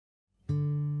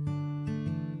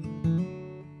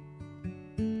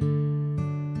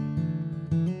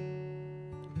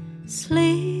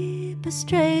Sleep,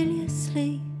 Australia,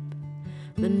 sleep.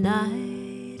 The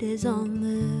night is on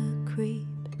the creep.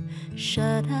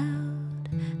 Shut out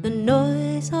the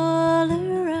noise all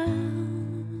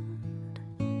around.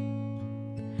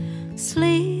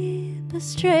 Sleep,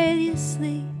 Australia,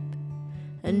 sleep,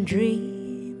 and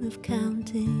dream of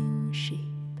counting sheep,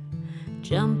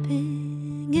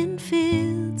 jumping in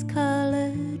fields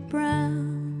colored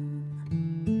brown.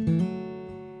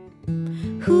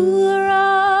 Who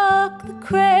rock the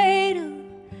cradle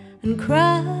and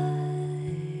cry?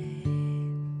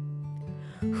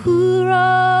 Who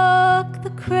rock the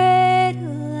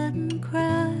cradle and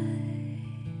cry?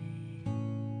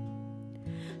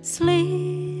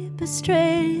 Sleep,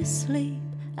 Australia, sleep,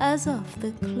 as off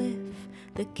the cliff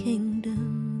the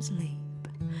kingdoms leap.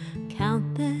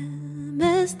 Count them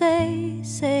as they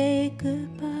say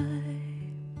goodbye.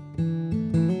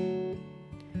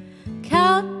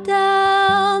 Count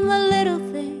down the little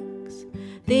things,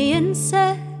 the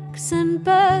insects and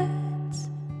birds.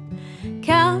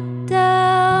 Count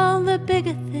down the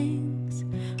bigger things,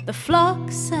 the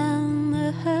flocks and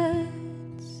the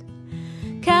herds.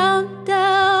 Count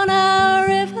down our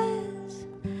rivers,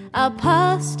 our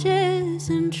pastures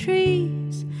and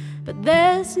trees. But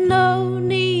there's no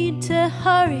need to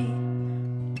hurry.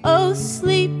 Oh,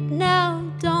 sleep now,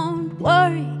 don't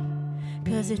worry,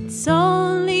 'cause it's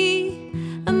only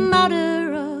a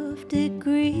matter of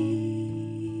degrees.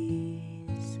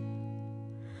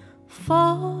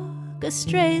 Fog,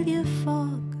 Australia,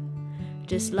 fog,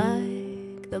 just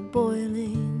like the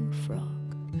boiling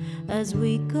frog. As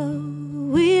we go,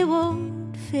 we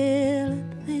won't feel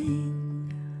a thing.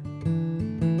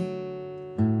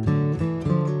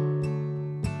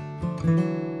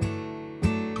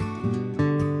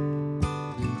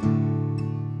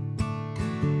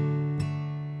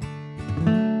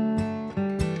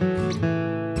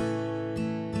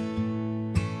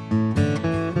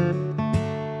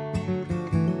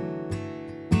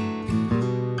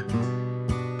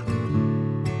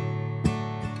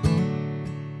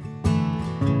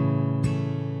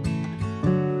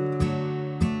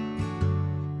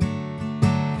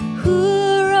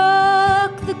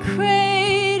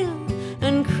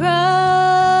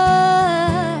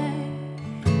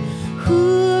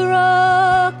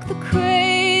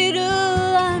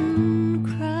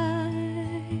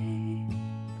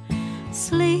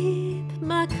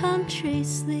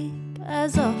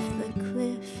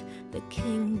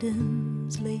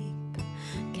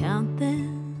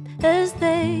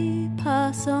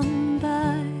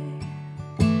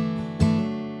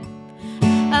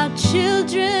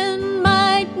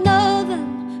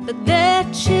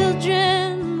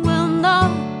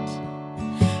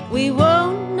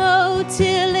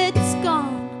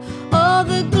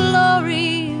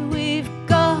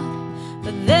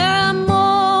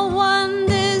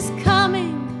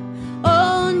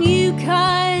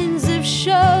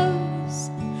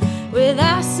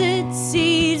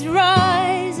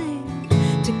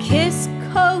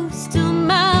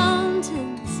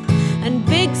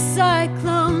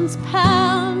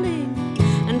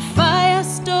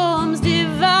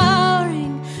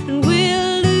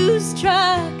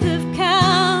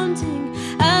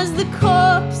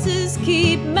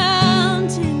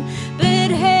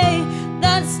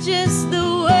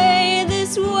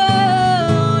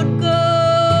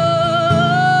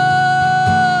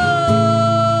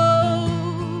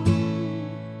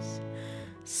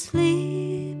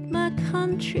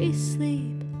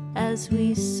 As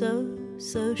we sow,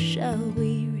 so shall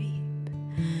we reap.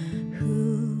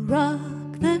 Who rock